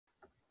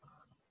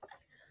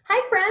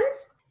Hi,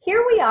 friends.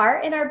 Here we are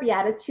in our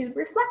Beatitude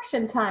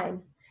reflection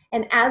time.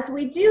 And as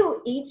we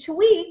do each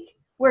week,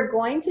 we're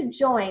going to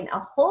join a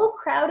whole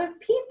crowd of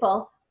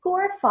people who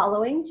are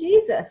following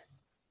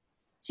Jesus.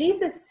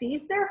 Jesus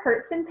sees their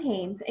hurts and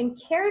pains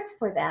and cares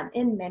for them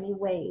in many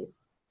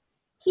ways.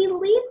 He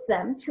leads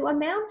them to a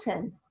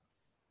mountain.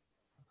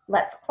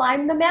 Let's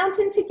climb the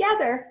mountain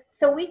together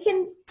so we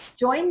can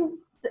join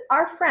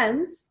our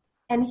friends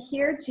and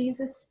hear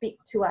Jesus speak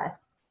to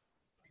us.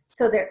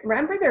 So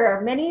remember, there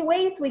are many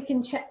ways we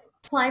can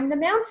climb the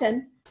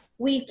mountain.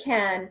 We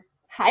can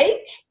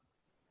hike,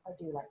 or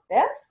do like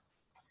this.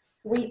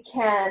 We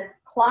can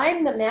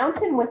climb the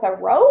mountain with a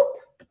rope.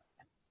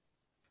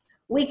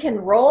 We can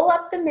roll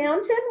up the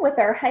mountain with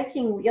our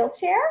hiking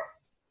wheelchair.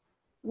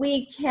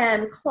 We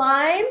can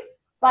climb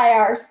by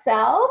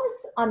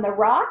ourselves on the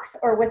rocks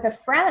or with a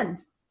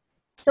friend.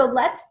 So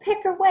let's pick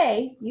a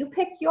way. You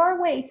pick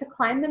your way to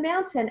climb the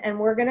mountain, and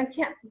we're going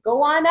to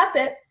go on up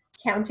it,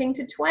 counting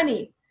to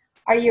 20.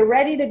 Are you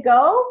ready to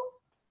go?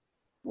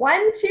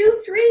 1,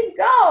 2, 3,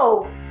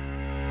 go!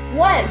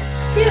 1,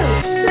 2,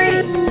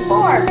 3,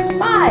 4,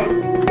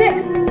 5,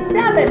 6,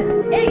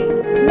 7,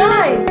 8,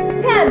 9,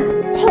 10,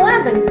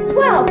 11,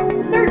 12,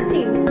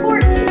 13,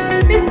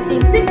 14,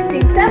 15,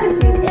 16,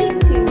 17,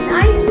 18,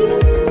 19,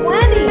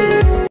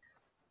 20.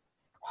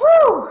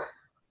 Whew!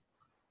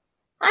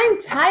 I'm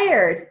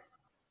tired.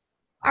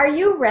 Are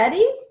you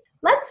ready?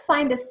 Let's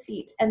find a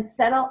seat and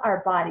settle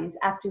our bodies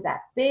after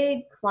that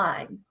big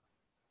climb.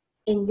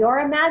 In your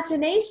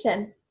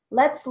imagination,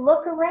 let's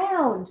look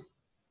around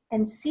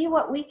and see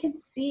what we can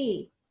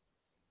see.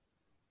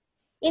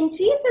 In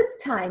Jesus'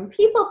 time,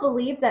 people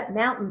believed that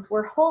mountains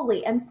were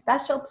holy and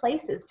special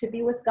places to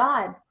be with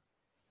God.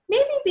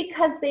 Maybe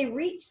because they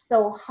reach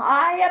so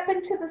high up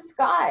into the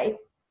sky.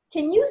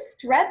 Can you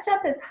stretch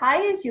up as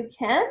high as you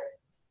can?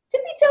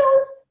 Tippy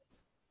toes.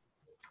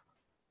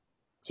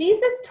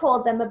 Jesus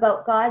told them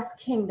about God's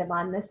kingdom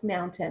on this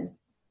mountain.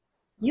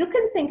 You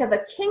can think of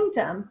a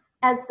kingdom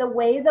as the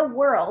way the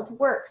world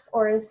works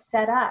or is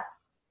set up.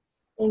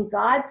 In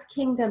God's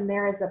kingdom,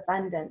 there is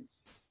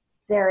abundance.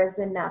 There is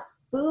enough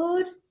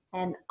food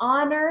and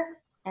honor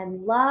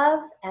and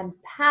love and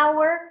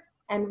power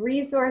and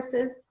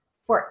resources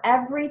for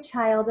every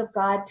child of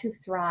God to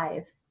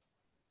thrive.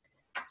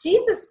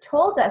 Jesus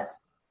told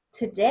us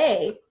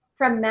today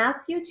from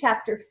Matthew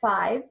chapter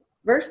 5,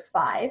 verse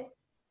 5,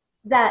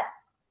 that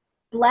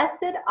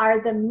blessed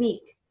are the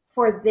meek,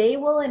 for they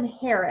will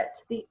inherit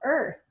the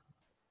earth.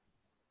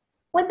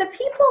 When the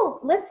people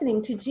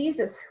listening to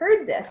Jesus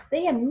heard this,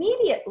 they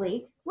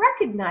immediately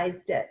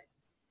recognized it.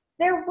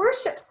 Their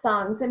worship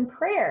songs and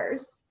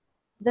prayers,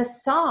 the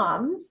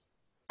Psalms,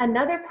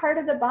 another part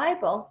of the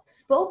Bible,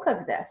 spoke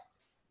of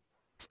this.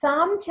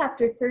 Psalm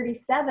chapter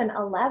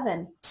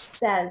 37:11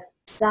 says,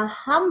 "The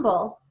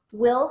humble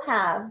will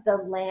have the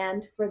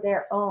land for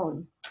their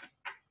own."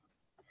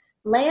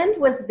 Land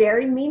was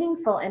very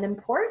meaningful and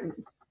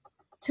important.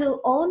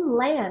 To own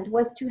land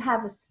was to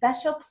have a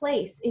special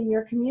place in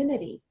your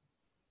community,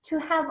 to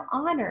have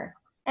honor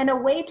and a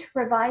way to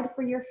provide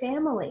for your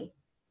family.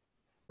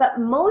 But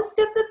most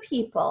of the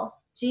people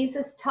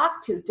Jesus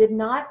talked to did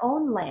not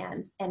own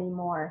land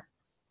anymore.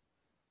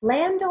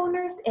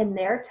 Landowners in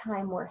their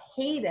time were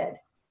hated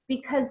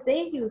because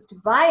they used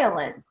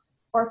violence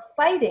or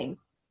fighting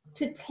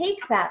to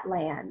take that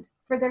land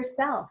for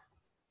themselves.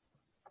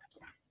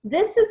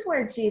 This is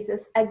where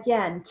Jesus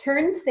again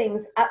turns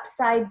things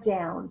upside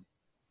down.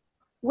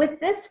 With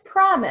this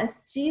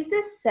promise,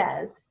 Jesus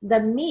says,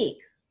 the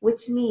meek,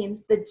 which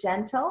means the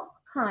gentle,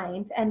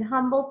 kind, and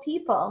humble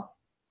people,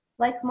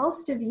 like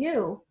most of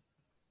you,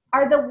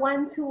 are the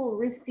ones who will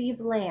receive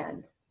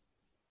land,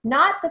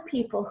 not the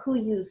people who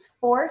use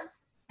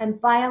force and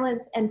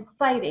violence and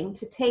fighting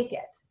to take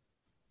it.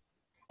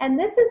 And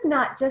this is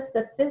not just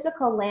the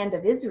physical land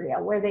of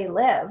Israel where they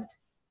lived.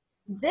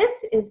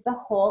 This is the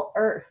whole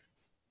earth.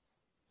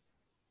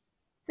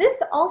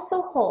 This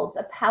also holds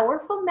a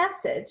powerful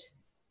message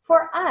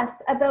for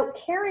us about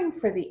caring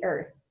for the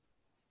earth.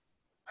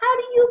 How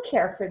do you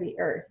care for the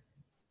earth?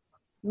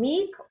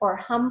 Meek or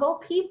humble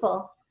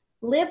people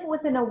live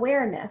with an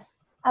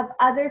awareness of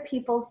other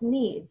people's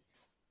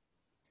needs.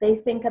 They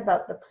think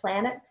about the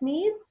planet's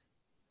needs,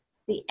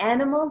 the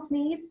animals'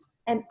 needs,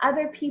 and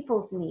other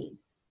people's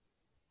needs.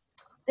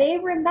 They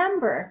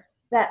remember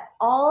that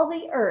all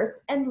the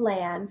earth and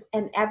land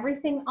and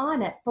everything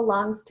on it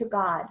belongs to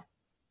God.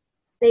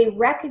 They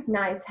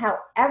recognize how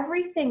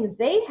everything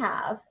they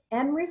have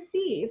and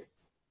receive,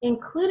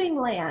 including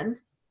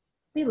land,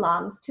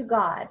 belongs to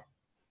God,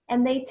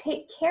 and they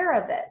take care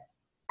of it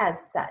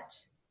as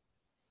such.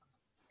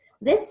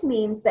 This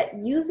means that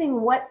using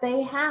what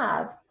they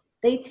have,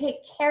 they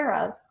take care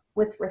of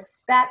with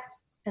respect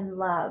and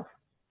love.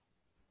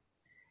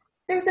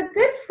 There's a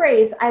good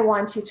phrase I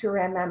want you to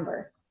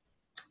remember.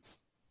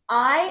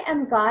 I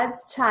am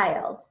God's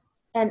child,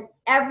 and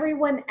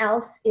everyone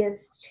else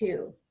is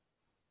too.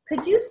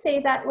 Could you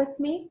say that with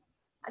me?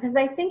 Because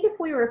I think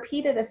if we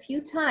repeat it a few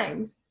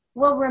times,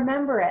 we'll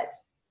remember it.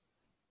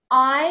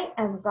 I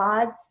am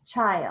God's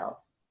child,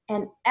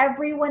 and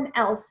everyone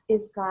else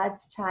is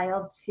God's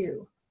child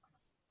too.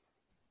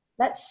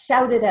 Let's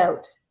shout it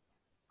out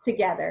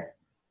together.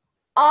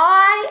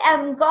 I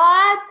am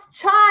God's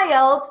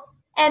child,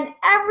 and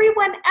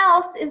everyone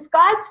else is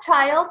God's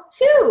child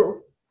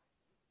too.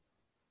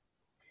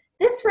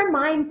 This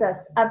reminds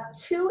us of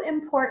two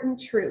important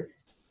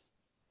truths.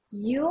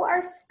 You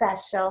are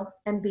special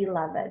and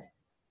beloved,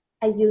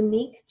 a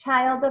unique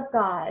child of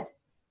God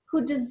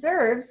who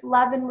deserves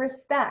love and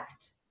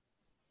respect.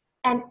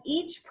 And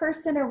each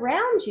person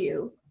around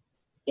you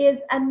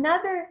is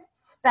another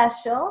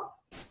special,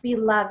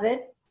 beloved,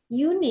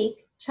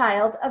 unique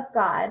child of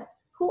God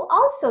who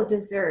also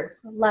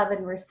deserves love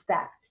and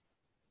respect.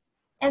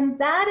 And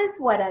that is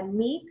what a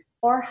meek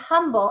or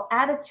humble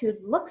attitude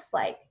looks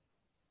like.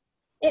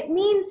 It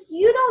means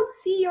you don't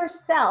see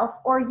yourself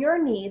or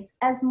your needs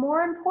as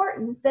more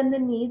important than the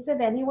needs of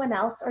anyone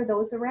else or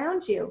those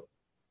around you.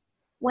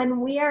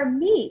 When we are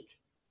meek,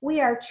 we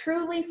are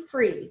truly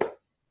free.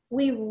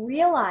 We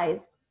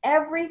realize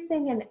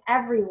everything and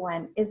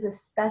everyone is a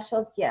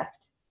special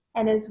gift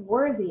and is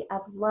worthy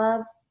of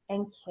love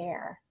and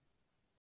care.